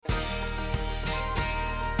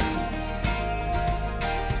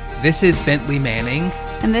This is Bentley Manning.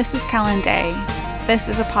 And this is Kellen Day. This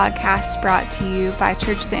is a podcast brought to you by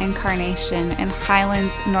Church of the Incarnation in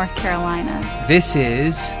Highlands, North Carolina. This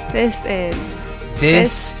is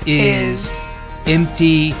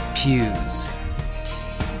Empty Pews.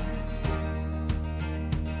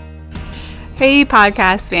 Hey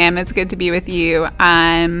podcast fam, it's good to be with you.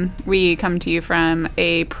 We come to you from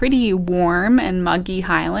a pretty warm and muggy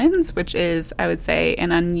Highlands, which is, I would say,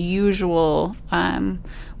 an unusual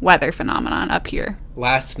weather phenomenon up here.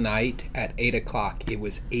 Last night at 8 o'clock, it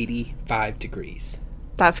was 85 degrees.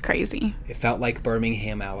 That's crazy. It felt like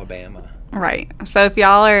Birmingham, Alabama. Right. So if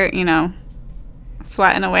y'all are,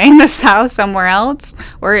 sweating away in the South somewhere else,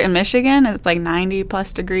 or in Michigan, it's like 90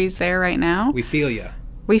 plus degrees there right now. We feel you.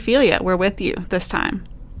 We feel you. We're with you this time.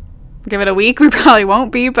 Give it a week, we probably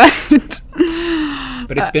won't be, but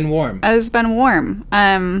it's been warm. It's been warm.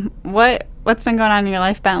 What's been going on in your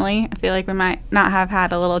life, Bentley? I feel like we might not have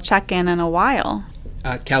had a little check-in in a while.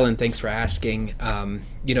 Kellen, thanks for asking.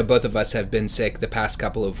 Both of us have been sick the past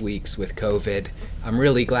couple of weeks with COVID. I'm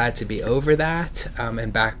really glad to be over that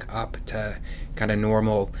and back up to kind of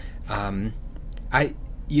normal. I've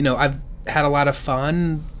had a lot of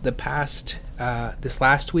fun this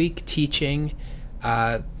last week teaching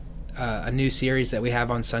a new series that we have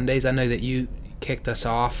on Sundays. I know that you kicked us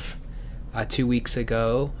off 2 weeks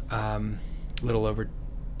ago, a little over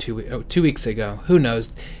 2 weeks ago. Who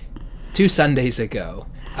knows? 2 Sundays ago.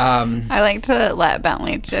 I like to let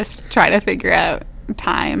Bentley just try to figure out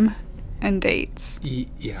time and dates. Yeah.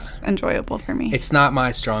 It's enjoyable for me. It's not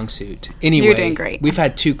my strong suit. Anyway, you're doing great. We've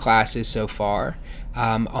had 2 classes so far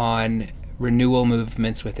on renewal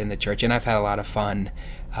movements within the church, and I've had a lot of fun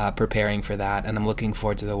preparing for that, and I'm looking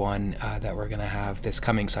forward to the one that we're going to have this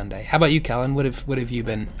coming Sunday. How about you, Kellen? What have you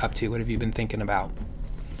been up to? What have you been thinking about?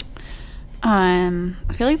 I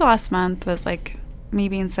feel like the last month was like me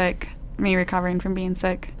being sick, me recovering from being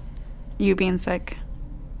sick, you being sick,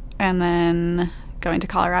 and then going to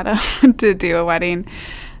Colorado to do a wedding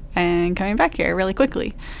and coming back here really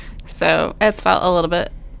quickly. So it's felt a little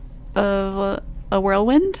bit of a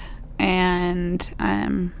whirlwind. And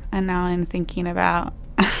now I'm thinking about,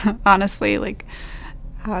 honestly, like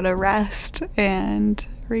how to rest and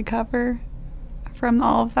recover from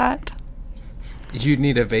all of that. You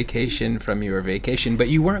need a vacation from your vacation, but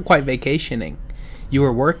you weren't quite vacationing. You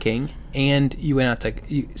were working, and you went out to.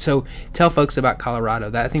 So tell folks about Colorado.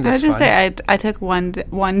 I think that's fun. I would just say I took one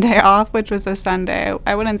day off, which was a Sunday.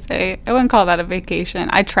 I wouldn't call that a vacation.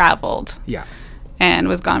 I traveled. Yeah. And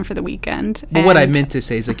was gone for the weekend. But what I meant to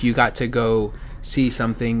say is, like, you got to go see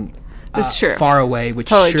something far away, which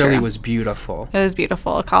totally surely true. was beautiful. It was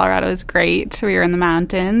beautiful. Colorado was great. We were in the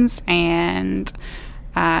mountains, and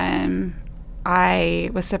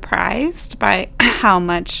I was surprised by how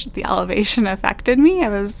much the elevation affected me.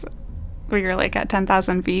 We were like at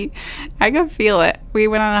 10,000 feet. I could feel it. We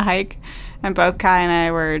went on a hike, and both Kai and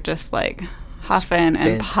I were just like huffing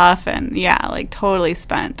and puffing. Yeah, like totally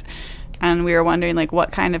spent. And we were wondering, like,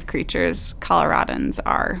 what kind of creatures Coloradans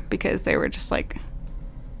are, because they were just, like,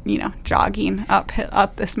 jogging up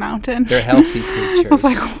this mountain. They're healthy creatures. I was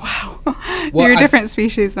like, wow. Well, you're a different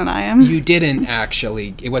species than I am. You didn't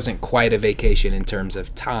actually. It wasn't quite a vacation in terms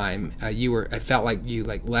of time. I felt like you,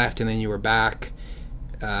 like, left and then you were back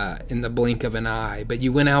in the blink of an eye. But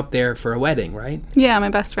you went out there for a wedding, right? Yeah, my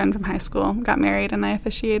best friend from high school got married, and I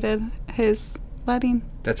officiated his wedding.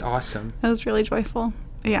 That's awesome. It was really joyful.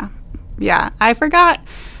 Yeah, I forgot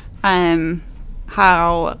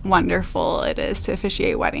how wonderful it is to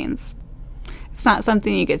officiate weddings. It's not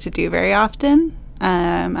something you get to do very often,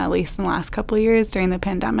 at least in the last couple of years during the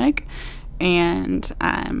pandemic. And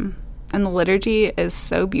the liturgy is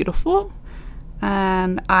so beautiful.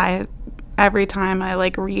 And every time I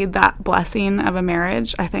read that blessing of a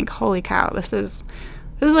marriage, I think, holy cow, this is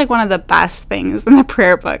like one of the best things in the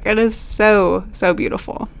prayer book. It is so, so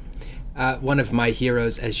beautiful. One of my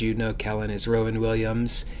heroes, as you know, Kellen, is Rowan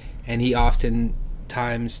Williams, and he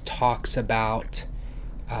oftentimes talks about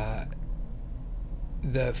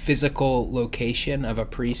the physical location of a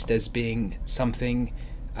priest as being something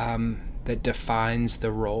that defines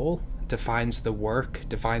the role, defines the work,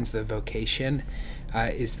 defines the vocation,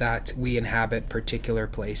 is that we inhabit particular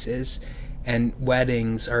places, and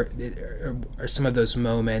weddings are some of those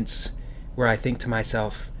moments where I think to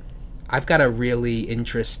myself, I've got a really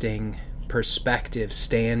interesting perspective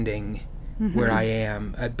standing where I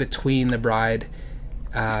am between the bride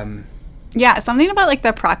Yeah, something about like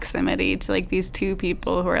the proximity to like these two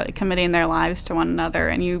people who are like committing their lives to one another,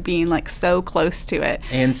 and you being like so close to it.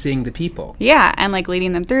 And seeing the people. Yeah, and like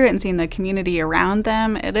leading them through it and seeing the community around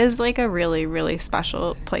them. It is like a really, really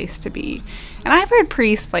special place to be. And I've heard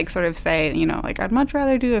priests like sort of say, you know, like, I'd much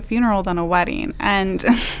rather do a funeral than a wedding. And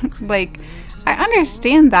like, I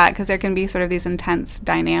understand that because there can be sort of these intense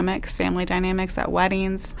dynamics, family dynamics at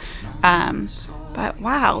weddings. But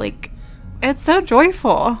wow, like, it's so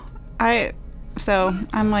joyful. So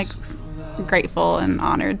I'm like grateful and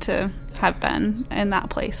honored to have been in that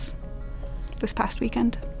place this past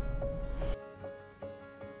weekend.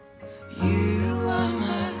 You are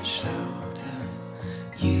my shelter,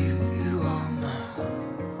 you are my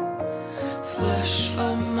flesh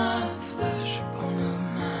of my flesh, bone of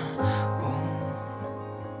my bone.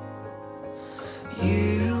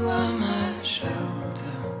 You are my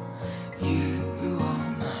shelter, you are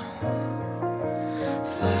my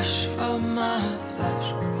flesh of my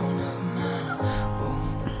flesh, bone of my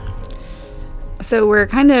bone. So we're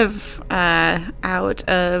kind of out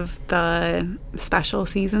of the special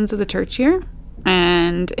seasons of the church year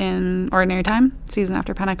and in ordinary time, season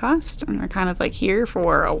after Pentecost, and we're kind of like here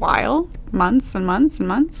for a while, months and months and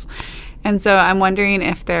months. And so I'm wondering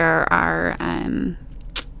if there are,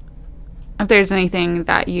 if there's anything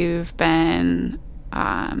that you've been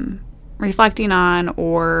reflecting on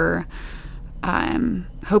or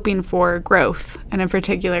hoping for growth in a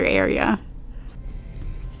particular area.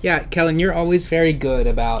 Yeah, Kellen, you're always very good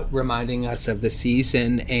about reminding us of the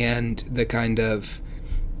season and the kind of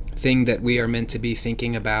thing that we are meant to be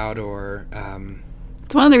thinking about, or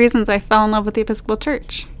it's one of the reasons I fell in love with the Episcopal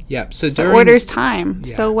Church. Yeah, so it orders time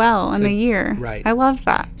so well in the year. Right. I love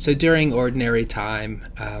that. So during ordinary time,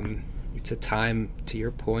 it's a time, to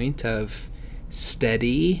your point, of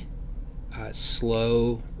steady,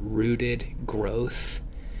 slow, rooted growth.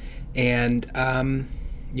 And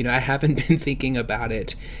you know, I haven't been thinking about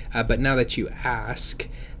it, but now that you ask,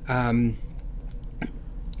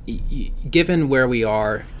 given where we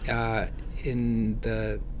are in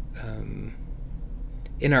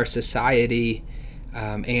our society,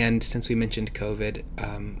 and since we mentioned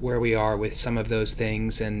COVID, where we are with some of those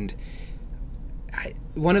things, and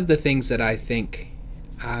one of the things that I think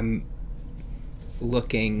I'm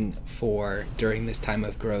looking for during this time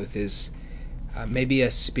of growth is maybe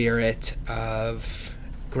a spirit of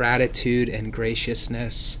gratitude and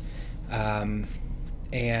graciousness,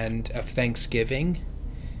 and of thanksgiving.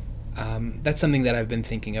 That's something that I've been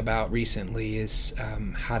thinking about recently, is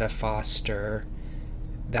how to foster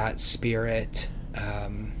that spirit.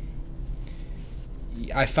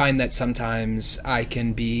 I find that sometimes I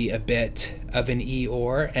can be a bit of an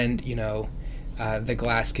Eeyore, and you know, the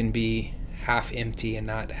glass can be half empty and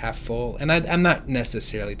not half full. And I'm not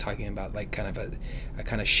necessarily talking about like kind of a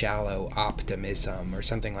kind of shallow optimism or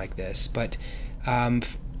something like this, but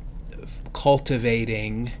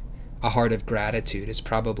cultivating a heart of gratitude is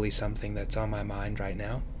probably something that's on my mind right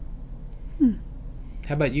now.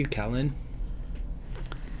 How about you, Kellen?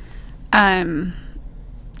 When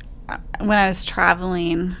I was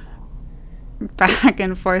traveling back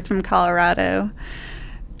and forth from Colorado,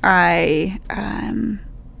 I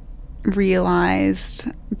realized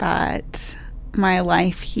that my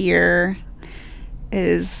life here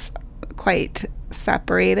is quite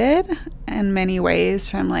separated in many ways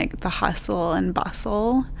from like the hustle and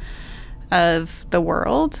bustle of the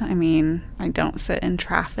world. I mean, I don't sit in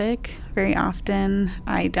traffic very often.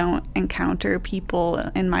 I don't encounter people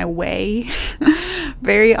in my way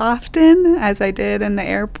very often as I did in the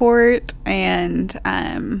airport. And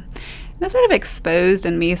it sort of exposed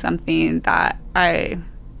in me something that I,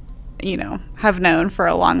 you know, have known for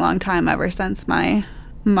a long, long time, ever since my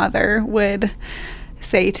mother would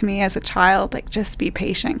say to me as a child, like, just be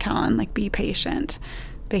patient, Kellen, like, be patient.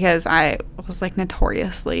 Because I was like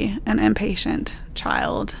notoriously an impatient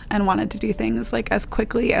child and wanted to do things like as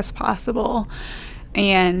quickly as possible.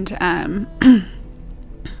 And and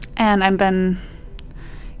I've been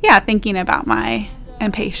thinking about my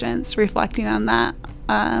impatience, reflecting on that,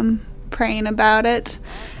 praying about it.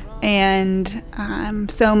 And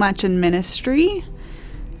so much in ministry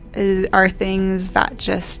are things that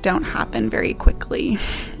just don't happen very quickly.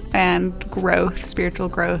 And growth, spiritual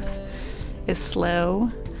growth, is slow.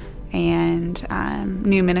 And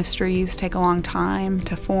new ministries take a long time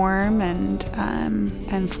to form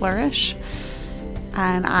and flourish.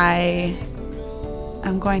 And I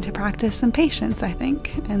am going to practice some patience, I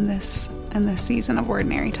think, in this season of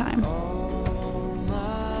ordinary time.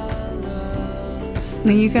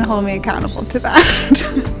 And you can hold me accountable to that.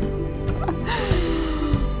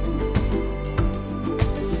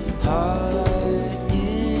 Heart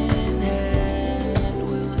in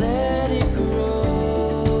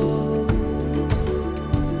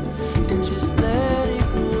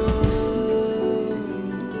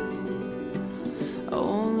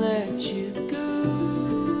let you go.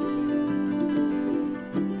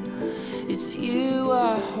 It's you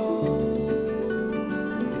I hold,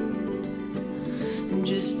 and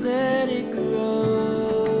just let it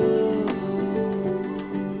grow.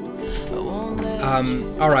 I won't let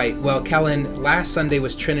All right. Well, Kellen, last Sunday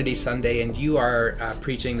was Trinity Sunday, and you are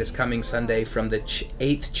preaching this coming Sunday from the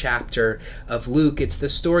 8th chapter of Luke. It's the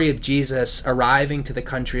story of Jesus arriving to the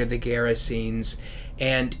country of the Gerasenes,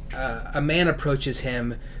 and a man approaches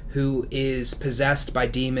him who is possessed by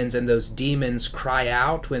demons, and those demons cry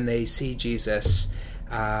out when they see Jesus,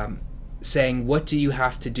 saying, "What do you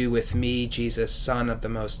have to do with me, Jesus, Son of the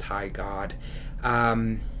Most High God?"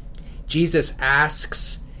 Jesus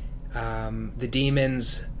asks the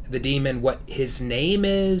demon what his name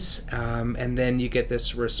is, and then you get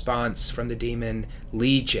this response from the demon,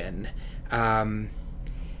 Legion,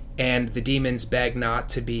 and the demons beg not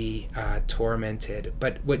to be tormented.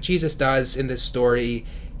 But what Jesus does in this story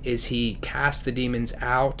is he casts the demons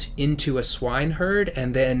out into a swineherd,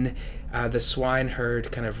 and then the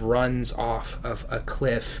swineherd kind of runs off of a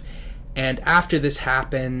cliff. And after this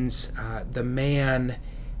happens, the man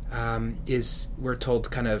is, we're told,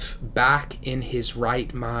 kind of back in his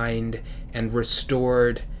right mind and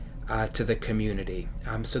restored to the community.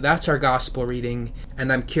 So that's our gospel reading,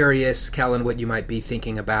 and I'm curious, Kellen, what you might be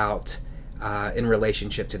thinking about in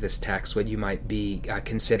relationship to this text, what you might be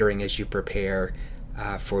considering as you prepare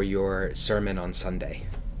for your sermon on Sunday.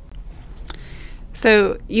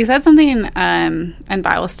 So you said something in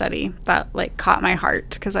Bible study that caught my heart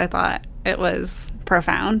because I thought it was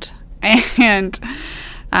profound.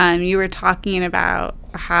 And you were talking about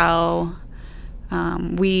how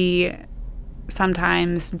we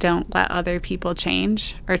sometimes don't let other people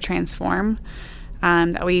change or transform,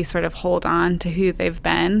 that we sort of hold on to who they've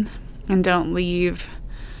been and don't leave,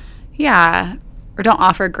 or don't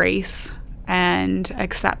offer grace and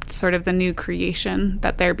accept sort of the new creation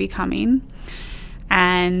that they're becoming.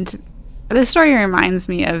 And this story reminds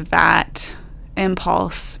me of that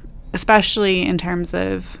impulse, especially in terms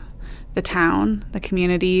of the town, the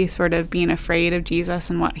community, sort of being afraid of Jesus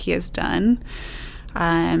and what he has done.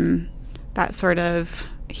 That sort of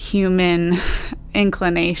human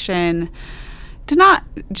inclination to not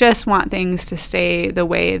just want things to stay the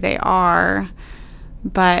way they are,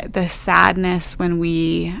 but the sadness when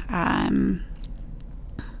we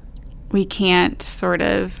can't sort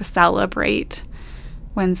of celebrate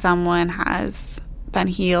when someone has been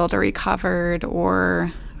healed or recovered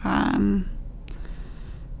or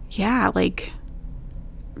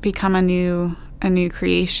become a new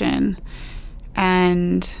creation.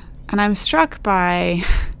 And I'm struck by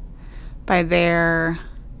their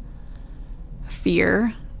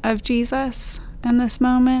fear of Jesus in this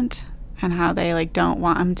moment, and how they don't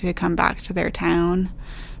want him to come back to their town.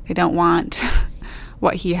 They don't want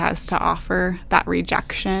what he has to offer, that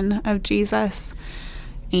rejection of Jesus,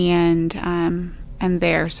 and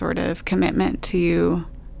their sort of commitment to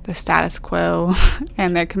the status quo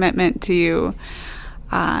and their commitment to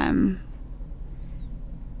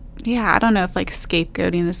I don't know if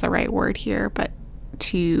scapegoating is the right word here, but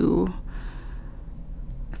to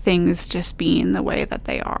things just being the way that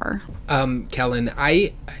they are. Kellen,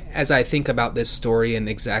 as I think about this story and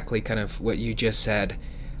exactly kind of what you just said,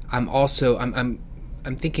 I'm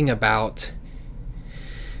thinking about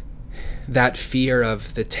that fear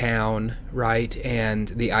of the town, right, and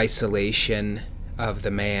the isolation of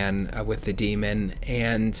the man with the demon.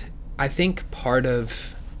 And I think part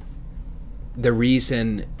of the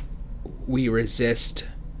reason we resist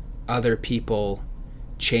other people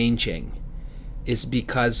changing is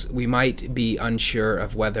because we might be unsure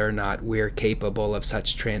of whether or not we're capable of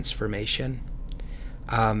such transformation.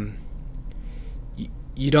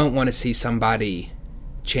 You don't want to see somebody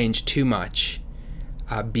change too much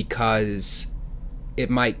because it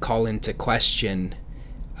might call into question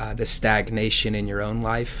the stagnation in your own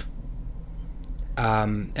life.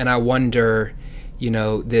 And I wonder,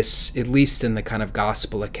 this, at least in the kind of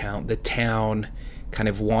gospel account, the town kind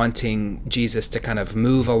of wanting Jesus to kind of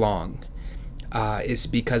move along, is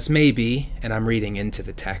because maybe, and I'm reading into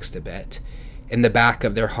the text a bit, in the back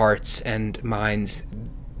of their hearts and minds,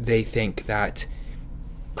 they think that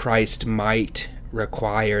Christ might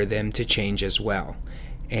require them to change as well.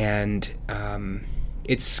 And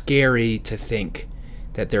it's scary to think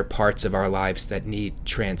that there are parts of our lives that need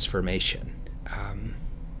transformation.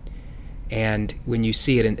 And when you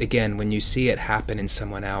see it, and again, when you see it happen in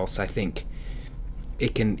someone else, I think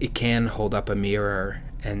it can hold up a mirror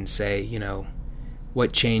and say,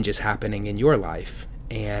 what change is happening in your life?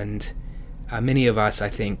 And many of us, I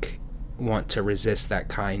think, want to resist that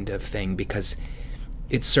kind of thing because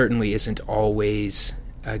it certainly isn't always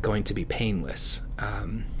going to be painless.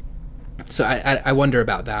 So I wonder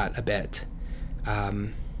about that a bit.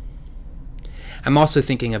 I'm also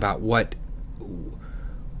thinking about what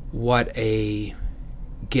a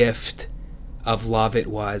gift of love it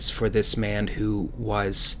was for this man who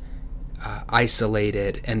was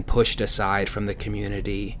isolated and pushed aside from the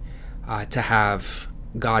community, to have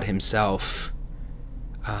God himself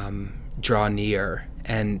draw near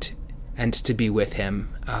and to be with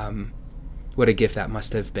him. What a gift that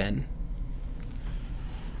must have been.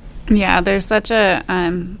 Yeah, there's such a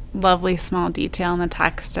lovely small detail in the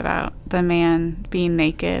text about the man being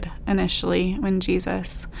naked initially when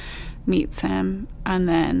Jesus meets him, and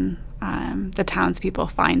then the townspeople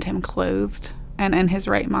find him clothed and in his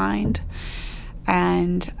right mind.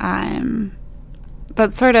 And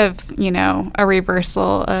that's sort of, a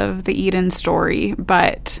reversal of the Eden story,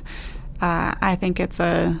 but I think it's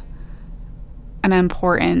an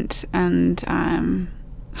important and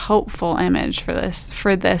hopeful image for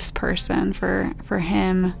this person, for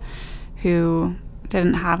him who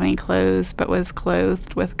didn't have any clothes but was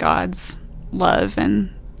clothed with God's love and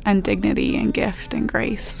dignity and gift and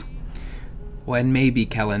grace. Well, and maybe,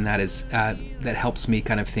 Kellen, that helps me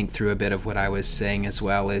kind of think through a bit of what I was saying as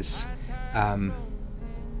well, is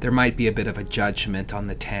there might be a bit of a judgment on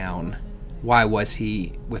the town. Why was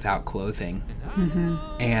he without clothing? Mm-hmm.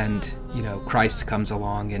 And, Christ comes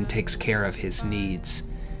along and takes care of his needs.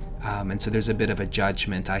 And so there's a bit of a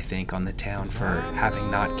judgment, I think, on the town for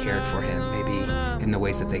having not cared for him, maybe in the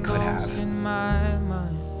ways that they could have.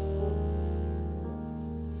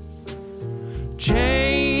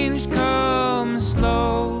 Change comes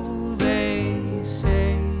slow, they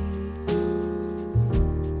say,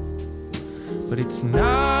 but it's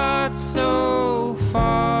not so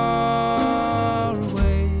far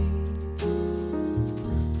away,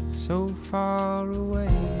 so far away.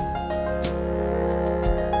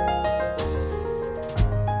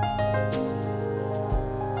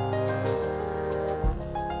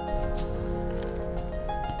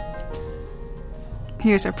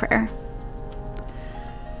 Here's our prayer.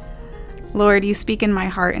 Lord, you speak in my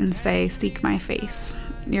heart and say, seek my face.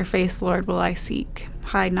 Your face, Lord, will I seek.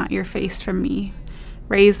 Hide not your face from me.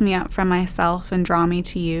 Raise me up from myself and draw me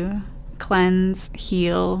to you. Cleanse,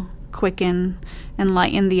 heal, quicken,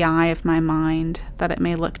 enlighten the eye of my mind, that it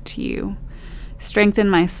may look to you. Strengthen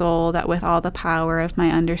my soul, that with all the power of my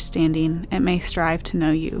understanding it may strive to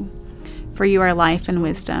know you. For you are life and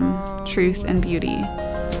wisdom, truth and beauty,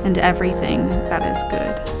 and everything that is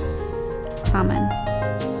good. Amen.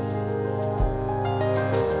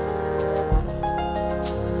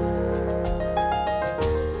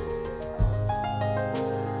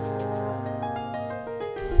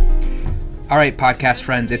 All right, podcast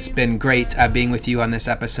friends, it's been great being with you on this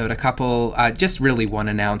episode. A couple, just really one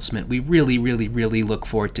announcement. We really, really, really look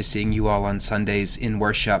forward to seeing you all on Sundays in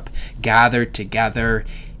worship, gathered together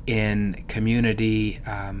in community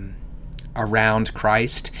around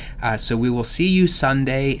Christ. So we will see you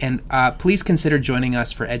Sunday, and please consider joining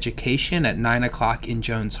us for education at 9 o'clock in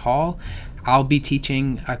Jones Hall. I'll be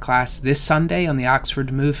teaching a class this Sunday on the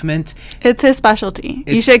Oxford Movement. It's his specialty.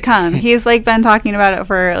 You should come. He's been talking about it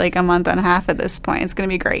for a month and a half at this point. It's going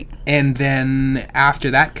to be great. And then after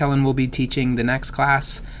that, Kellen will be teaching the next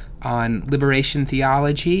class on liberation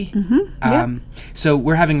theology. Mm-hmm. So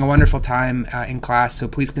we're having a wonderful time in class, so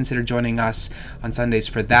please consider joining us on Sundays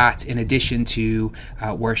for that, in addition to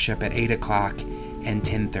worship at 8 o'clock and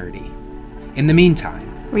 10:30. In the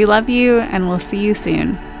meantime, we love you, and we'll see you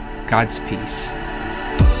soon. God's peace.